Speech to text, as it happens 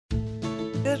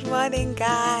Good morning,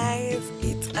 guys.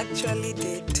 It's actually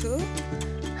day 2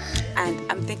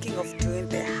 and I'm thinking of doing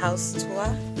the house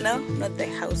tour. No, not the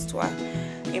house tour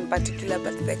in particular,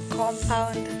 but the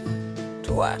compound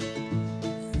tour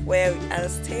where we are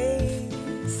staying.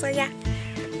 So yeah,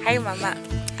 hi mama.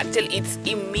 Actually, it's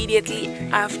immediately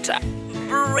after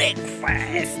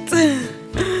breakfast.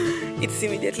 It's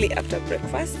immediately after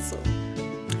breakfast, so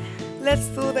let's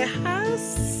do the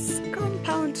house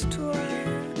compound tour.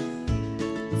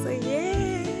 So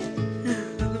yeah,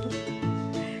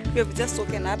 we have just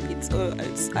woken up. It's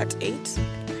at 8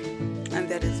 and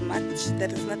there is nothing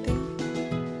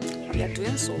we are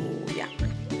doing. So yeah,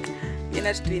 we're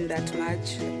not doing that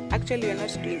much. Actually, we're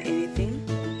not doing anything.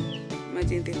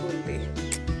 Imagine the whole day.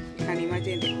 You can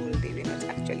imagine the whole day we're not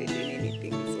actually doing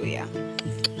anything. So yeah,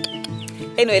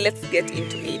 anyway, let's get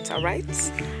into it. All right,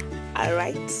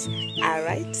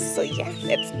 so yeah,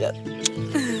 let's go.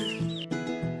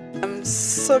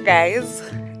 So guys,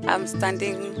 I'm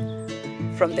standing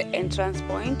from the entrance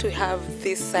point. We have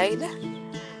this side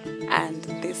and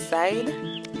this side,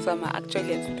 so I'm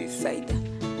actually at this side.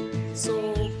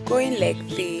 So going like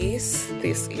this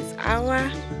is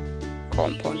our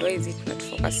compound. Why is it not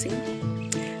focusing?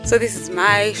 So this is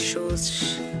my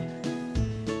shoes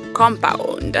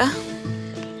compound.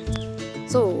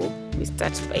 So we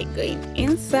start by going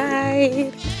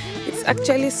inside. It's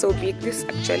actually so big. This is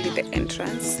actually the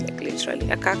entrance, like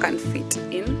literally a car can fit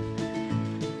in.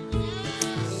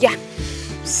 Yeah,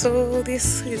 so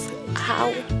this is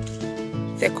how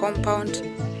the compound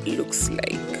looks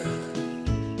like.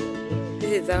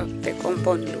 This is how the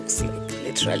compound looks like,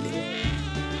 literally.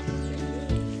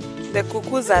 The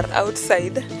cuckoos are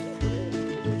outside.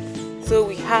 So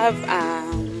we have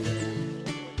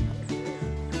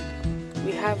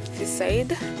this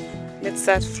side. Let's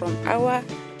start from our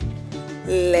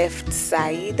left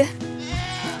side.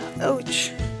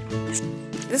 Ouch.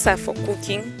 These are for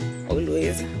cooking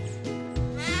always.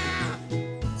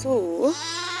 So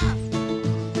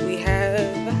we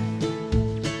have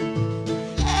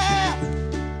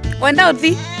one out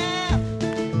V.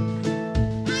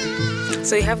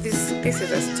 So you have this is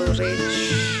a storage.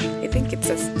 I think it's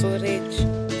a storage.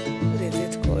 What is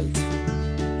it called?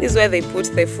 This is where they put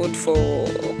the food for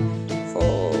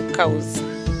cows.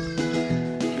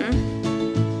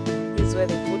 This is where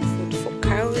they put food for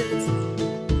cows.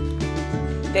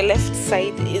 The left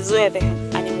side is where the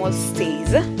animal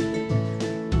stays.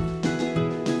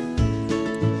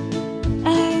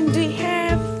 And we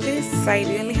have this side.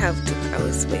 We only have 2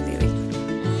 cows, by the way.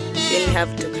 We only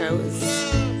have 2 cows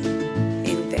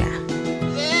in there.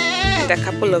 And a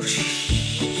couple of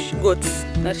goats,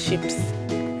 not sheep.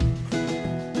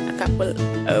 A couple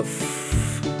of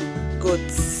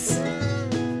goats.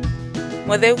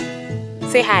 Mother,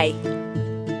 say hi.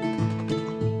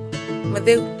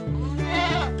 Mother,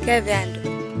 Kevin.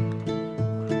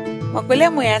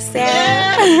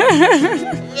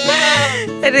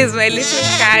 That is my little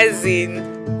cousin.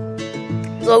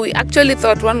 So we actually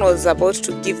thought one was about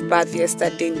to give birth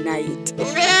yesterday night,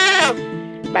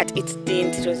 but it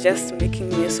didn't. It was just making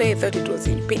noise, so I thought it was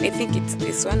in pain. I think it's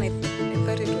this one. I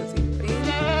thought it was in pain.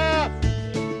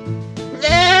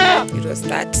 It was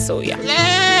that. So yeah.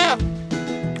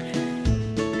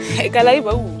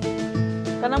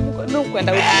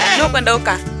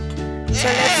 So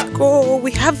let's go.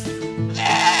 We have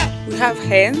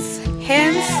hens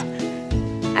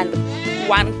and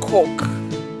 1 cock.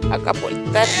 A couple.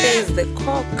 That there is the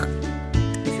cock.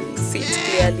 If you see it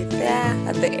clearly there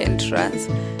at the entrance,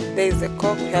 there is the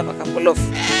cock. We have a couple of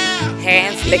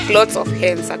hens, like lots of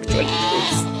hens actually.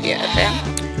 Yeah, there.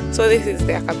 So this is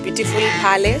their beautiful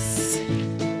palace.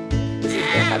 This is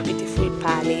their beautiful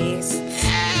palace.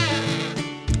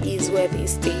 This is where they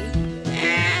stay.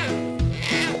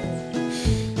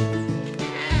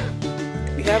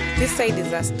 We have this side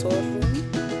is a storeroom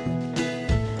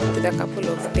with a couple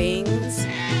of things,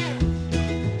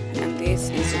 and this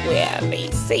is where they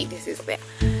say this is their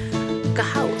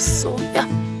house. So yeah,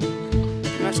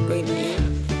 I'm not going in.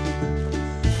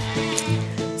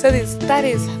 So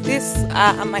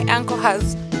my uncle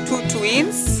has 2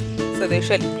 twins, so they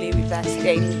usually play with us.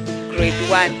 They're in grade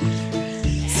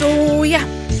 1. So yeah,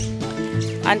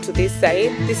 and to this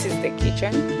side, this is the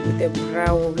kitchen with the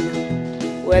brown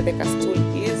where the stool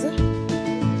is.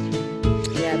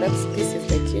 Yeah, this is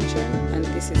the kitchen, and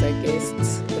this is a guest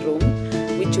room,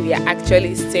 which we are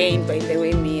actually staying, by the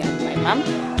way, me and my mom.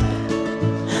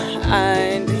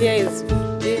 And here is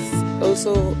this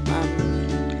also.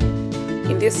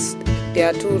 In this, there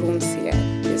are 2 rooms here.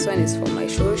 This one is for my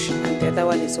shosh, and the other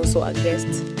one is also a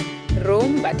guest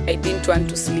room, but I didn't want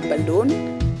to sleep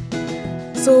alone.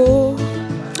 So,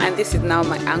 and this is now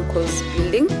my uncle's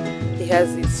building. He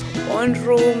has his own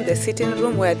room, the sitting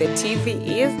room where the TV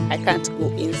is. I can't go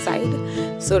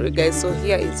inside. Sorry guys, so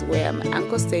here is where my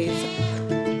uncle stays.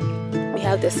 We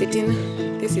have the sitting,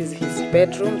 this is his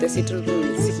bedroom, the sitting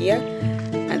room is here.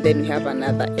 And then we have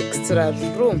another extra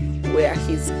room where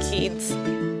his kids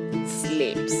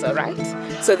sleeps, alright?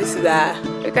 So this is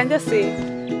we can just say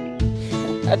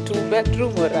a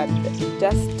 2-bedroom or a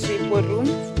just triple room.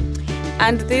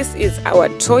 And this is our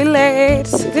toilet.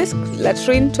 This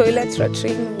latrine, toilet,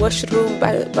 latrine, washroom,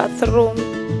 bathroom,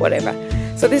 whatever.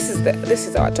 So this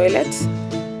is our toilet,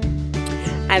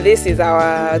 and this is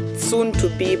our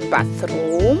soon-to-be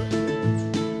bathroom.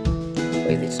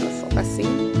 Why is it not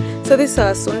focusing? So this is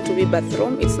our soon-to-be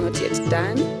bathroom. It's not yet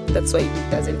done. That's why it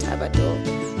doesn't have a door.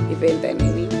 Even then,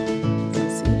 maybe you can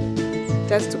see it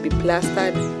has to be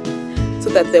plastered so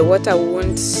that the water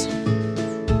won't,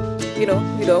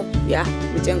 yeah,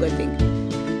 mijengo thing.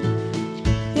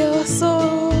 Yeah,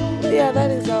 so yeah, that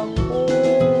is our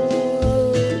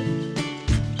whole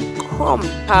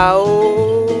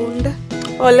compound.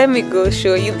 Oh, let me go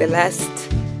show you the last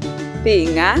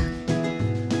thing, huh?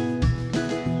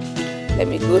 Let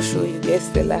me go show you guys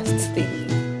the last thing.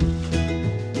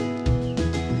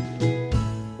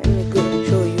 Let me go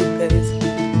show you guys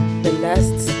the last.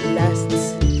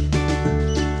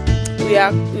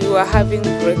 We were having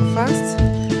breakfast.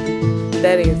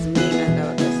 That is me and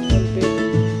our husband.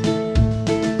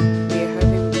 We are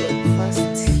having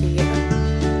breakfast here.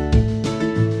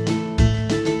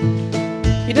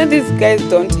 You know, these guys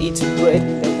don't eat bread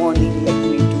in the morning like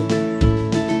we do.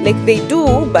 Like they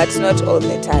do, but not all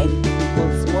the time.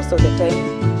 Because most of the time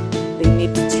they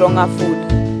need stronger food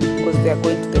because they are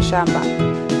going to the shamba.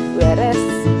 Whereas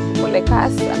people like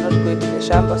us are not going to the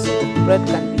shamba, so bread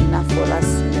can be enough for us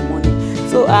in the morning.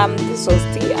 So this was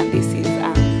tea, and this is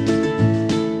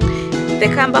the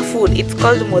Kamba food. It's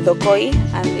called modokoi,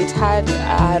 and it had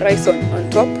rice on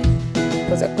top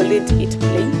because I couldn't eat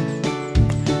plain.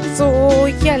 So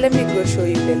yeah, let me go show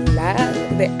you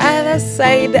the other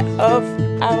side of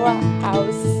our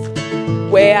house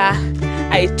where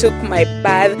I took my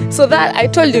bath. So that I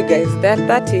told you guys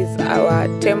that is our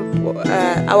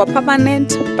our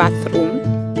permanent bathroom,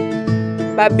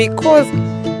 but because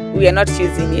we are not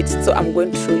using it, so I'm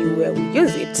going to show you where we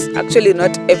use it. Actually,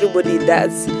 not everybody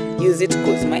does use it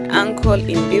because my uncle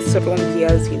in this room, he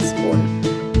has his own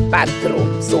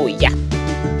bathroom. So yeah,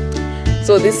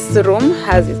 so this room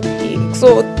has its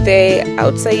so the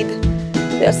outside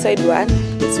one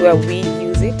is where we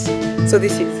use it. So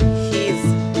this is his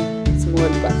small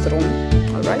bathroom.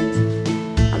 All right,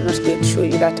 I'm not going to show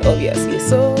you that obviously.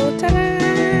 So ta-da!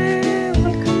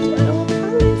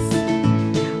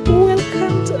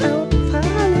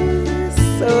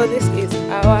 So this is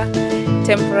our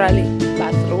temporary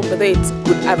bathroom. Although it's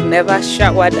good, I've never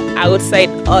showered outside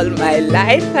all my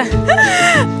life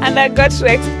and I got to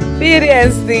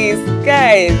experience this.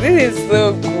 Guys, this is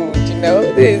so good,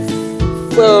 this is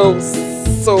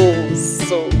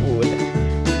so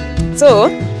good. So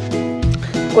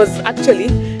because actually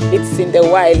it's in the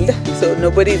wild, so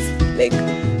nobody's like,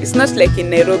 it's not like in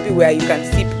Nairobi where you can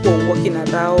see people walking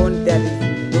around. There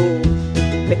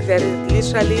is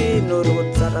literally no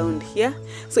roads around here.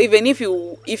 So even if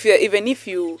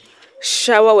you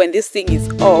shower when this thing is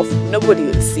off, nobody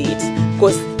will see it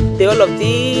because all of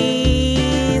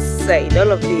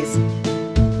this,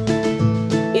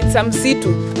 it's some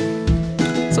see-through.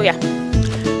 So yeah.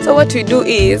 So what we do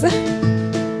is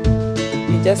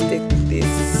you just take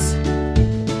this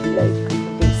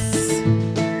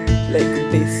like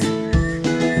this.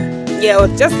 Yeah, or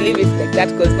just leave it like that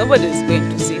because nobody is going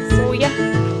to see. So yeah.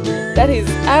 That is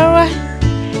our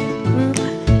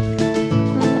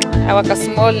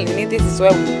small. This is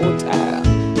where we put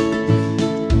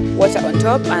water on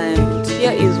top, and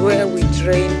here is where we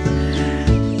drain.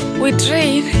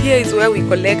 Here is where we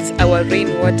collect our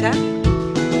rainwater.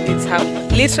 It's how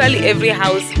literally every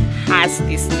house has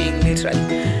this thing,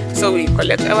 literally. So we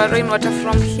collect our rainwater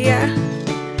from here,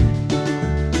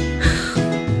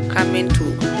 coming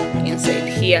to inside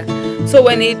here. So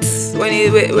when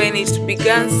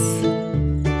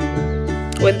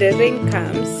the rain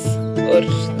comes, or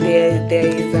there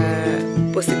is a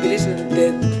possibility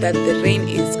that the rain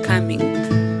is coming,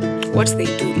 what they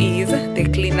do is they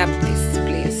clean up this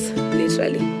place.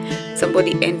 Literally,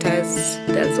 somebody enters,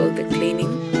 does all the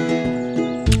cleaning,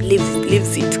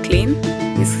 leaves it clean.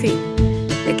 You see,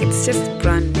 like it's just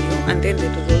brand new. And then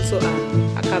there is also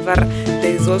a cover.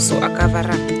 There is also a cover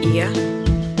up here.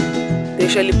 They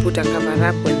usually put a cover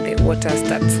up when the water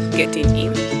starts getting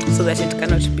in, so that it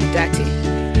cannot be dirty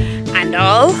and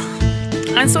all.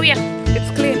 And so yeah,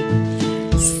 it's clean.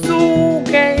 So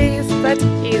that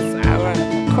is our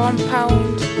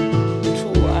compound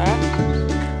tour.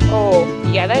 Oh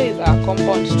yeah, that is our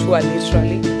compound tour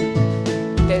literally.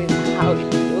 That is how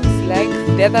it looks like.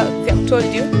 The other, I've told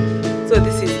you. So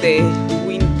this is the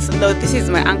no, this is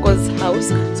my uncle's house.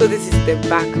 So this is the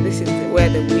back. This is where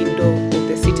the window of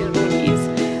the sitting room is,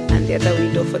 and the other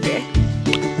window for the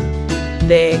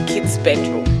kids'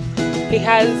 bedroom. He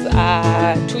has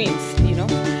twins, you know,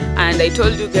 and I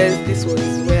told you guys this was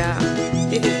where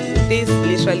this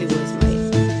literally was my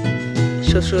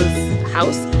Shosho's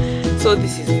house. So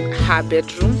this is her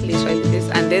bedroom, literally this,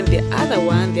 and then the other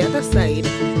one, the other side,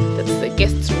 that's the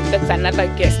guest room. That's another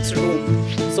guest room.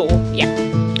 So yeah.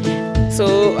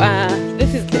 So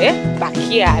this is the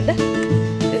backyard.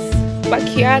 This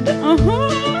backyard.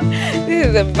 This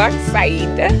is the back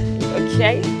side.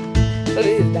 Okay. So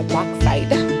this is the back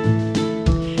side.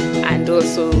 And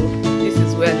also this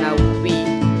is where now me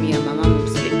and my mom are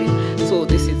sleeping. So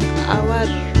this is our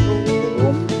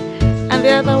room. And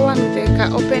the other one with the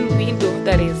open window,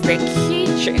 that is the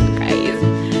kitchen, guys.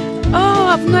 Oh,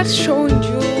 I've not shown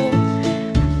you.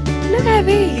 Look at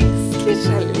this.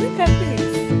 Literally, look at this.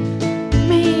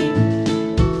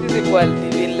 These people are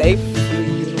living life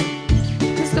free, you know.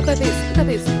 Just look at this, look at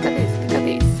this, look at this, look at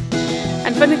this.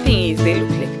 And funny thing is, they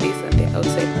look like this and they're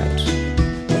outside battery.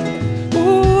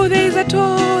 Oh, there is a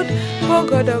toad. Oh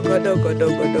God, oh God, oh God, oh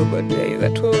God, oh God, there is a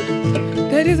toad.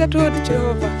 There is a toad,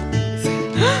 Jehovah.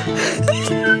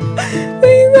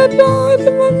 There is a toad,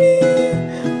 mommy.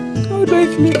 How do I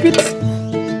flip it?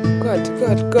 God,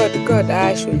 God, God, God,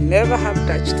 I should never have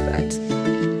touched that.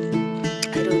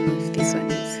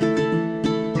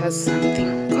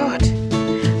 Something. God,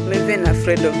 I'm even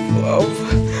afraid of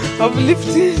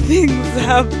lifting things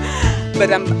up. But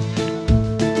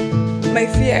my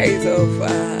fear is of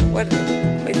what?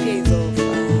 My fear is of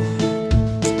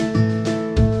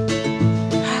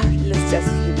let's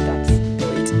just leave that the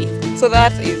way it is. So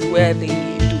that is where they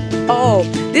do. Oh,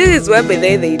 this is where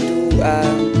they do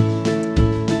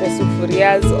the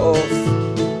sufurias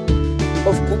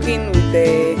of cooking with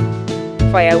the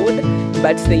firewood.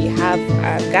 But they have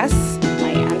gas. My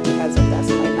auntie has a gas.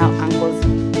 My now uncle's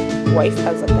wife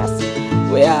has a gas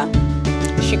where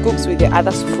she cooks with the other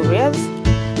sufurias.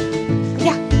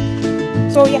 Yeah.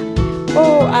 So yeah.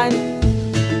 Oh, and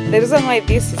the reason why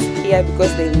this is here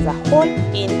because there is a hole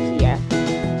in here,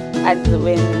 and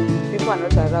when people are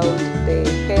not around, the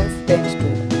hens tend to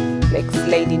like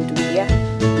slide into here,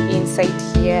 inside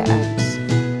here, and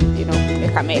you know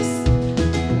make a mess.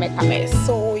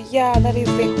 So yeah, that is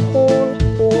the whole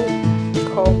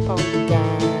compound,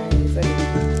 guys. That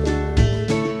is the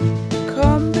whole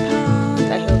compound.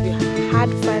 I hope you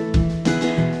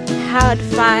had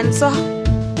fun. So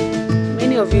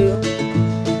many of you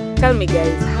tell me,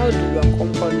 guys, how do your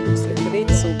compound looks like? Today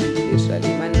it's so big,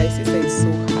 literally. Man, my sister is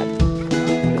so happy.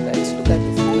 Look at this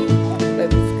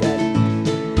girl.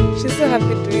 She's so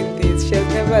happy doing this. She has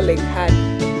never like had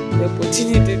the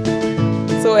opportunity to.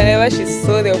 So whenever she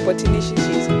saw the opportunity, she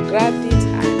grabbed it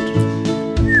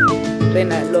and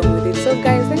ran along with it. So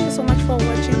guys, thank you so much for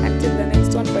watching. Until the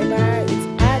next one, bye bye. It's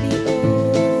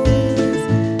adios.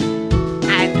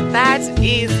 And that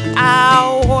is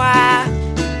our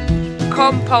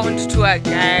compound tour,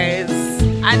 guys.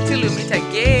 Until we meet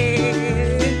again.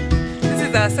 This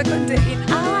is our second day in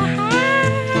our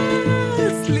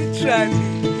house, literally.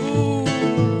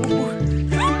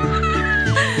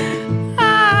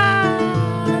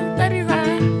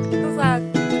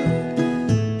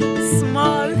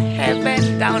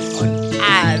 Down on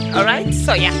earth. Alright,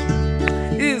 so yeah,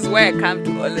 this is where I come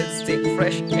to always take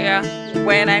fresh air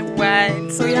when I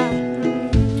went. So yeah,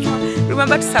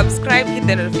 remember to subscribe, hit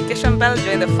the notification bell,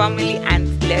 join the family, and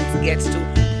let's get to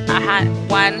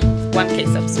 1K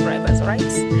subscribers.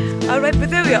 Alright, but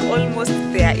then we are almost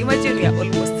there. Imagine we are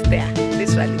almost there.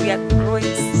 Literally, we are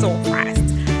growing so fast.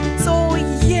 So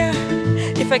yeah,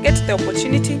 if I get the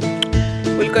opportunity,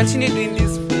 we'll continue doing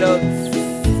these vlogs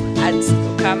at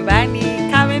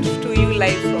Ukambani, coming to you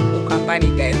live from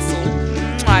Ukambani, guys. So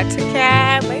take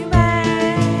care. Bye.